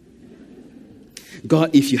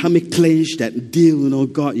 God, if you help me clinch that deal, you know,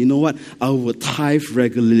 God, you know what? I will tithe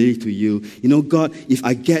regularly to you. You know, God, if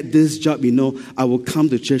I get this job, you know, I will come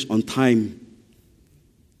to church on time.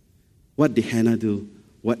 What did Hannah do?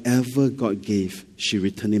 Whatever God gave, she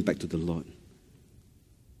returned it back to the Lord.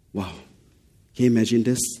 Wow. Can you imagine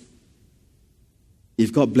this?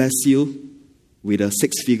 If God bless you with a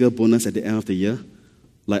 6-figure bonus at the end of the year,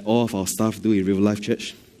 like all of our staff do in Real Life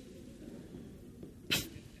Church,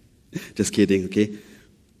 Just kidding, okay?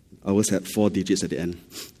 I always had 4 digits at the end.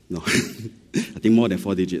 No, I think more than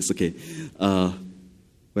 4 digits. Okay,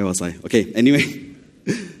 where was I? Okay, anyway,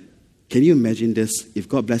 can you imagine this? If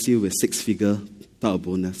God bless you with 6-figure type of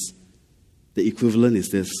bonus, the equivalent is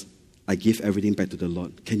this: I give everything back to the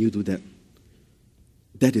Lord. Can you do that?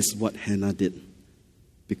 That is what Hannah did,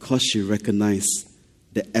 because she recognized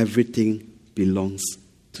that everything belongs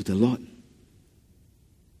to the Lord.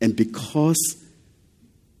 And because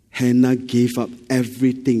Hannah gave up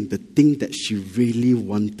everything, the thing that she really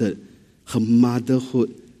wanted, her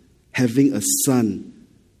motherhood, having a son,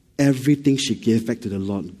 everything she gave back to the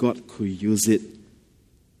Lord, God could use it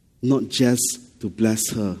not just to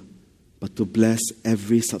bless her, but to bless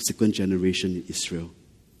every subsequent generation in Israel.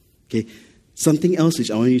 Okay, something else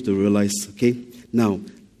which I want you to realize, okay? Now,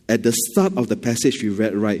 at the start of the passage we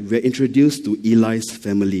read, right, we're introduced to Eli's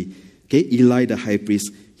family. Okay, Eli the high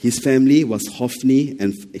priest. His family was Hophni,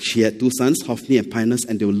 and she had 2 sons, Hophni and Phinehas,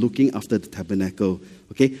 and they were looking after the tabernacle.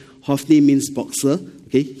 Okay, Hophni means boxer.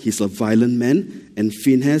 Okay, he's a violent man, and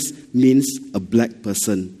Phinehas means a black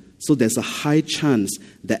person. So there's a high chance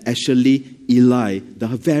that actually Eli, the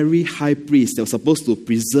very high priest that was supposed to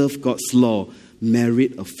preserve God's law,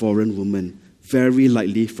 married a foreign woman, very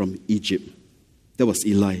likely from Egypt. That was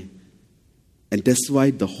Eli. And that's why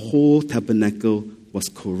the whole tabernacle was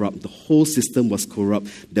corrupt. The whole system was corrupt.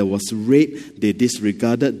 There was rape. They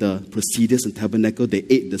disregarded the procedures in tabernacle. They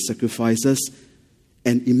ate the sacrifices.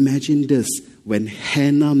 And imagine this, when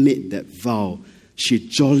Hannah made that vow, she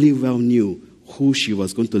jolly well knew who she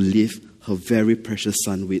was going to leave her very precious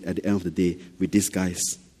son with at the end of the day, with these guys.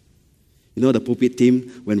 You know, the pulpit team,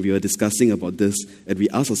 when we were discussing about this, and we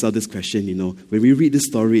asked ourselves this question, you know, when we read this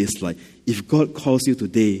story, it's like, if God calls you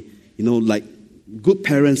today, you know, like good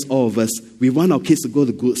parents, all of us, we want our kids to go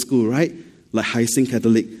to good school, right? Like Hyacinth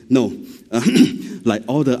Catholic. No. Like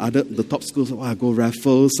all the top schools, go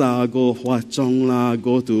Raffles, go Hwa Chong,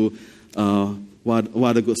 go to, what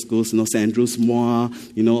other good schools, you know, St. Andrew's Moa,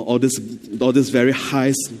 you know, all this very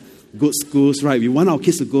high good schools, right? We want our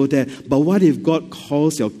kids to go there. But what if God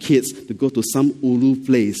calls your kids to go to some ulu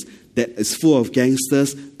place that is full of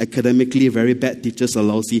gangsters, academically very bad teachers are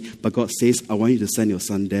lousy, but God says, I want you to send your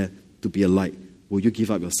son there to be a light. Will you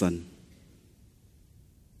give up your son?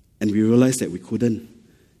 And we realized that we couldn't.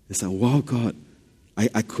 It's like, wow, God,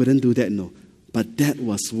 I couldn't do that, no. But that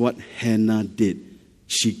was what Hannah did.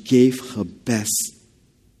 She gave her best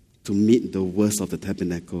to meet the worst of the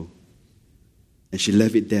tabernacle. And she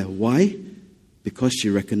left it there. Why? Because she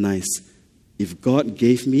recognized, if God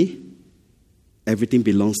gave me, everything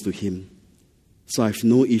belongs to Him. So I have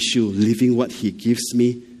no issue leaving what He gives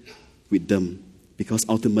me with them, because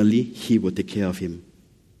ultimately He will take care of him.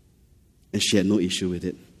 And she had no issue with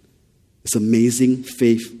it. It's amazing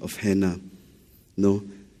faith of Hannah. No?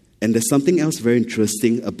 And there's something else very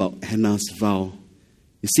interesting about Hannah's vow.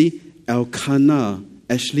 You see, Elkanah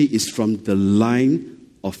actually is from the line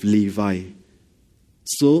of Levi.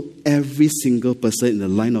 So every single person in the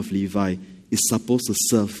line of Levi is supposed to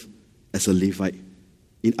serve as a Levite,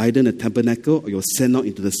 in either in the tabernacle, or you're sent out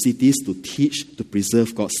into the cities to teach, to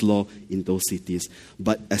preserve God's law in those cities.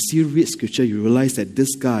 But as you read scripture, you realize that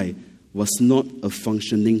this guy was not a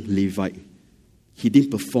functioning Levite. He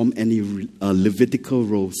didn't perform any Levitical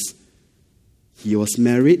roles. He was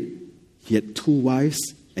married, he had 2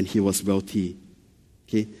 wives, and he was wealthy.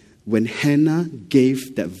 Okay? When Hannah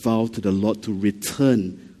gave that vow to the Lord to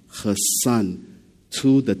return her son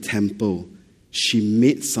to the temple, she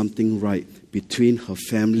made something right between her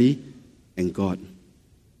family and God.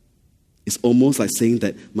 It's almost like saying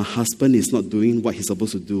that my husband is not doing what he's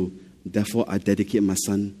supposed to do, therefore I dedicate my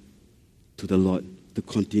son to the Lord to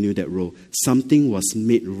continue that role. Something was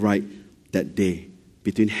made right that day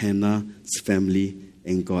between Hannah's family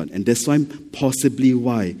and God. And that's why, possibly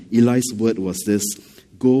why, Eli's word was this: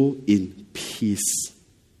 go in peace.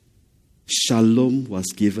 Shalom was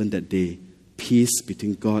given that day. Peace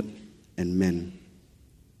between God and man.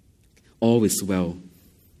 All is well.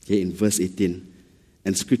 Okay, in verse 18.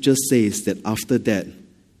 And scripture says that after that,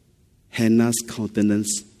 Hannah's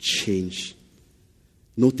countenance changed.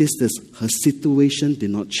 Notice this, her situation did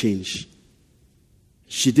not change.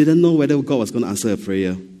 She didn't know whether God was going to answer her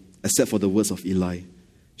prayer, except for the words of Eli.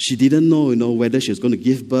 She didn't know, whether she was going to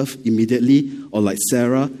give birth immediately, or like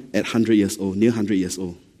Sarah at 100 years old, near 100 years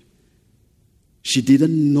old. She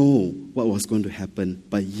didn't know what was going to happen,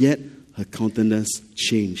 but yet her countenance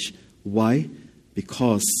changed. Why?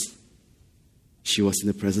 Because she was in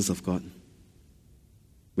the presence of God.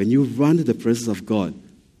 When you run to the presence of God,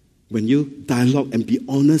 when you dialogue and be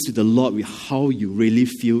honest with the Lord with how you really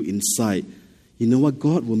feel inside, you know what?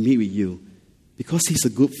 God will meet with you. Because He's a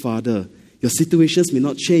good Father. Your situations may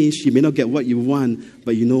not change. You may not get what you want.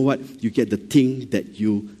 But you know what? You get the thing that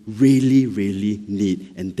you really, really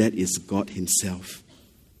need. And that is God Himself.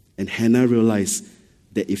 And Hannah realized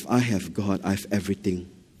that if I have God, I have everything.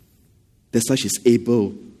 That's why she's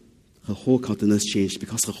able. Her whole countenance changed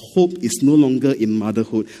because her hope is no longer in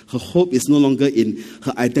motherhood. Her hope is no longer in,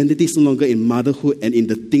 her identity is no longer in motherhood and in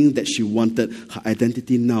the thing that she wanted. Her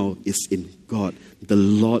identity now is in God, the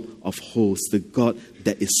Lord of hosts, the God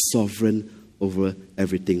that is sovereign over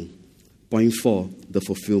everything. Point 4, the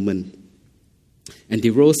fulfillment. And they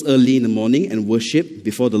rose early in the morning and worshipped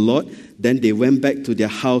before the Lord. Then they went back to their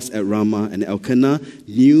house at Ramah. And Elkanah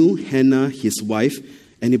knew Hannah, his wife.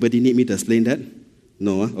 Anybody need me to explain that?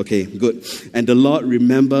 No? Okay, good. And the Lord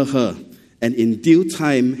remembered her. And in due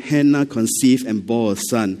time, Hannah conceived and bore a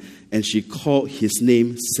son. And she called his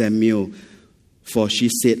name Samuel. For she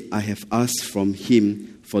said, I have asked from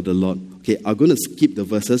him for the Lord. Okay, I'm going to skip the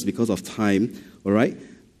verses because of time. All right?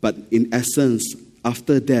 But in essence,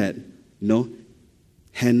 after that,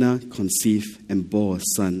 Hannah conceived and bore a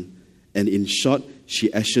son. And in short,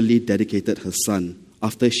 she actually dedicated her son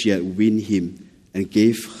after she had weaned him and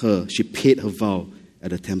she paid her vow at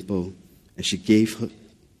the temple. And she gave her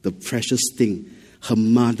the precious thing, her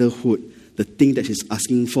motherhood, the thing that she's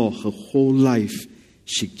asking for, her whole life.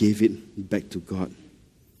 She gave it back to God.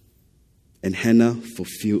 And Hannah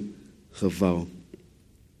fulfilled her vow.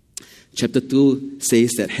 Chapter 2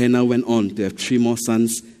 says that Hannah went on to have 3 more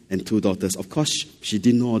sons and 2 daughters. Of course, she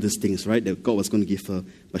didn't know all these things, right, that God was going to give her,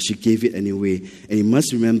 but she gave it anyway. And you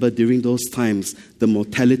must remember, during those times, the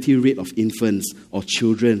mortality rate of infants or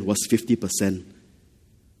children was 50%.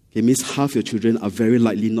 It means half your children are very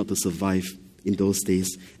likely not to survive in those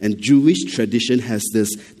days. And Jewish tradition has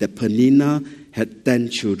this, that Peninnah had 10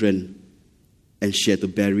 children, and she had to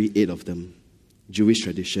bury 8 of them. Jewish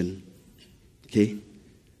tradition. Okay?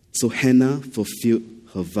 So Hannah fulfilled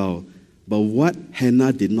her vow. But what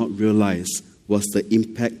Hannah did not realize was the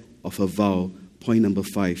impact of her vow. Point number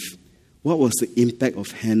 5. What was the impact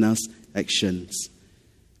of Hannah's actions?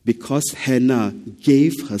 Because Hannah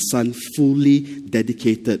gave her son fully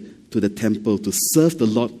dedicated to the temple to serve the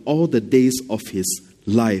Lord all the days of his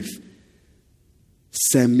life,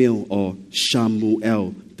 Samuel or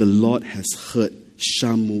Shamuel, the Lord has heard,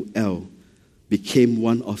 Shamuel became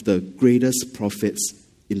one of the greatest prophets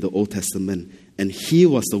in the Old Testament. And he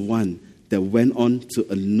was the one that went on to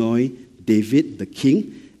anoint David, the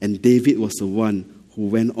king, and David was the one who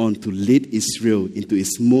went on to lead Israel into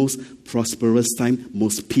its most prosperous time,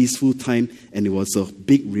 most peaceful time, and it was a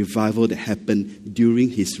big revival that happened during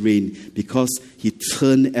his reign because he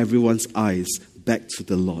turned everyone's eyes back to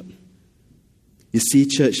the Lord. You see,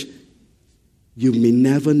 church, you may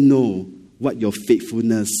never know what your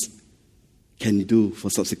faithfulness can do for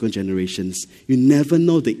subsequent generations. You never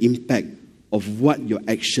know the impact of what your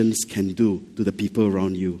actions can do to the people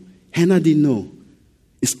around you. Hannah didn't know.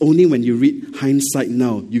 It's only when you read hindsight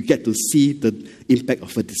now, you get to see the impact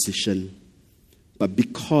of her decision. But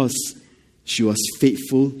because she was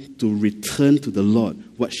faithful to return to the Lord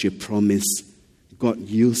what she promised, God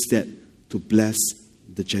used that to bless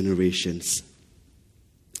the generations.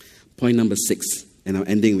 Point number 6, and I'm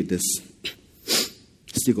ending with this.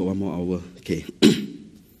 Still got 1 more hour. Okay.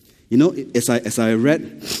 As I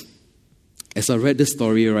read this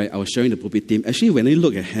story, right, I was sharing the pulpit team. Actually, when I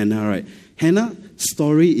look at Hannah, right, Hannah's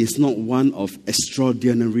story is not one of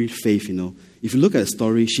extraordinary faith, If you look at the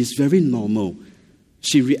story, she's very normal.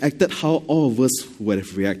 She reacted how all of us would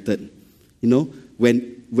have reacted.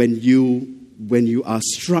 When you are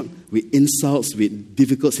struck with insults, with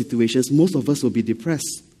difficult situations, most of us will be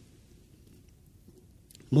depressed.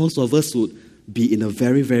 Most of us would be in a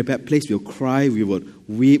very, very bad place. We'll cry, we would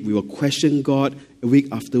weep, we will question God week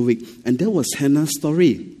after week. And that was Hannah's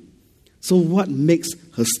story. So what makes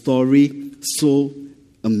her story so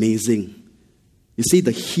amazing? You see,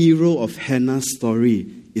 the hero of Hannah's story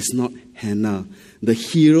is not Hannah. The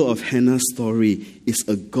hero of Hannah's story is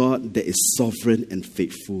a God that is sovereign and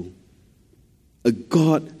faithful. A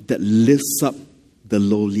God that lifts up the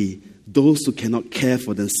lowly, those who cannot care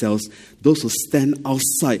for themselves, those who stand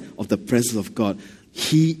outside of the presence of God.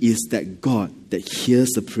 He is that God that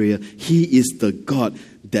hears the prayer. He is the God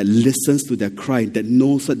that listens to their cry, that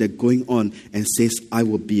knows what they're going on and says, I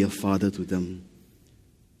will be a father to them.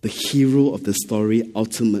 The hero of the story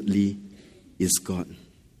ultimately is God.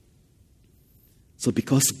 So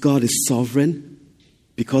because God is sovereign,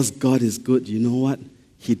 because God is good, you know what?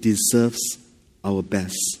 He deserves our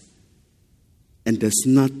best. And there's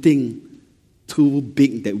nothing too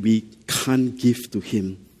big that we can't give to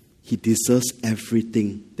Him. He deserves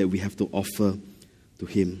everything that we have to offer to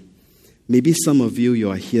Him. Maybe some of you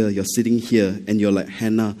are here, you're sitting here, and you're like,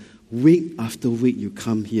 Hannah, week after week you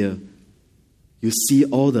come here. You see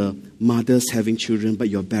all the mothers having children, but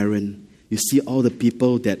you're barren. You see all the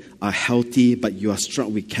people that are healthy, but you are struck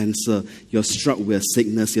with cancer. You're struck with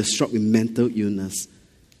sickness. You're struck with mental illness.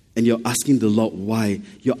 And you're asking the Lord why.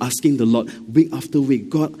 You're asking the Lord week after week,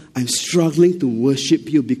 God, I'm struggling to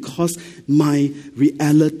worship you because my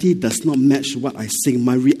reality does not match what I sing.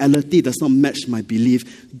 My reality does not match my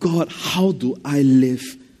belief. God, how do I live?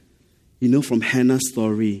 You know, from Hannah's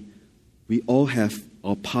story, we all have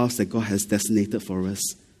our paths that God has designated for us.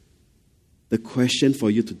 The question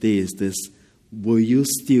for you today is this: will you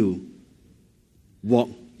still walk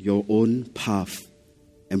your own path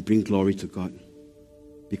and bring glory to God?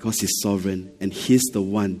 Because He's sovereign and He's the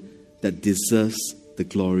one that deserves the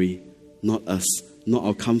glory, not us, not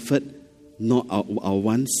our comfort, not our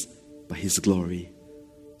wants, but His glory.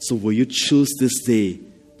 So will you choose this day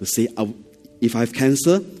to say, if I have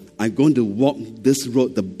cancer, I'm going to walk this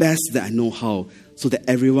road the best that I know how, so that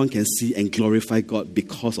everyone can see and glorify God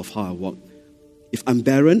because of how I walk. If I'm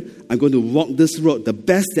barren, I'm going to walk this road the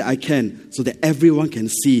best that I can, so that everyone can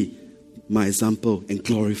see my example and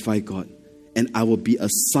glorify God. And I will be a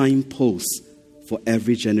signpost for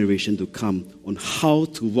every generation to come on how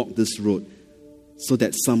to walk this road, so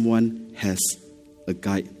that someone has a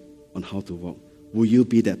guide on how to walk. Will you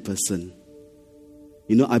be that person?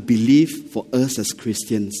 You know, I believe for us as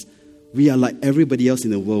Christians, we are like everybody else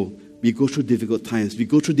in the world. We go through difficult times. We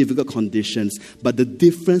go through difficult conditions. But the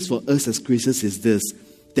difference for us as Christians is this: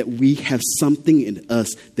 that we have something in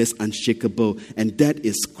us that's unshakable, and that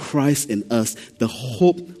is Christ in us, the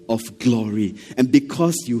hope of glory. And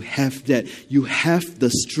because you have that, you have the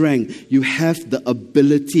strength, you have the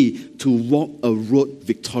ability to walk a road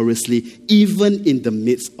victoriously, even in the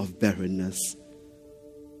midst of barrenness.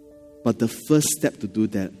 But the first step to do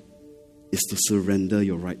that is to surrender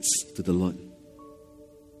your rights to the Lord.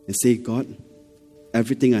 And say, God,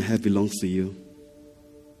 everything I have belongs to you.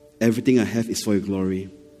 Everything I have is for your glory.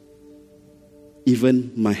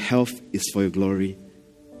 Even my health is for your glory.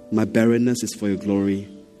 My barrenness is for your glory.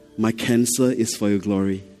 My cancer is for your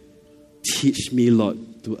glory. Teach me,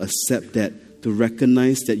 Lord, to accept that, to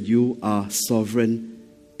recognize that you are sovereign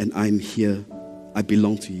and I'm here. I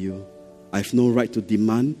belong to you. I have no right to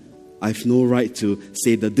demand. I have no right to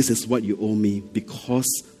say that this is what you owe me, because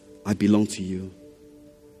I belong to you.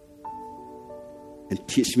 And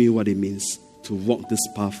teach me what it means to walk this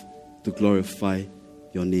path to glorify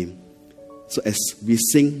your name. So as we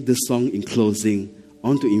sing this song in closing, I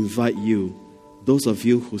want to invite you, those of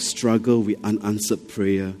you who struggle with unanswered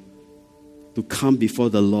prayer, to come before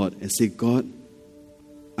the Lord and say, God,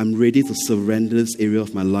 I'm ready to surrender this area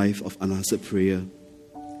of my life of unanswered prayer.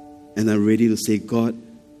 And I'm ready to say, God,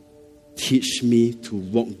 teach me to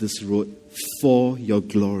walk this road for your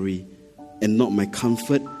glory and not my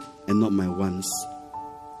comfort and not my wants.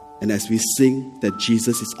 And as we sing that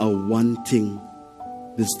Jesus is our one thing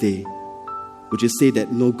this day, would you say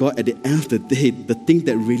that, no, God, at the end of the day, the thing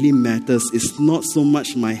that really matters is not so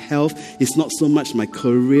much my health, it's not so much my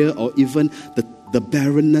career, or even the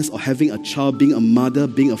barrenness or having a child, being a mother,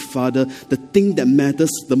 being a father. The thing that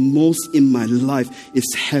matters the most in my life is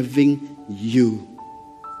having you.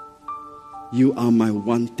 You are my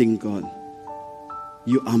one thing, God.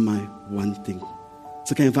 You are my one thing.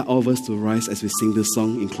 So can I invite all of us to rise as we sing this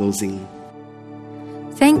song in closing?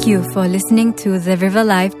 Thank you for listening to the River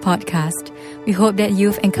Life podcast. We hope that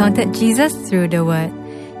you've encountered Jesus through the Word.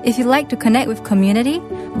 If you'd like to connect with community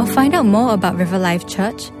or find out more about River Life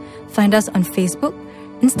Church, find us on Facebook,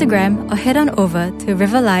 Instagram, or head on over to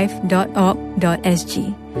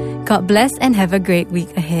riverlife.org.sg. God bless and have a great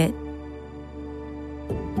week ahead.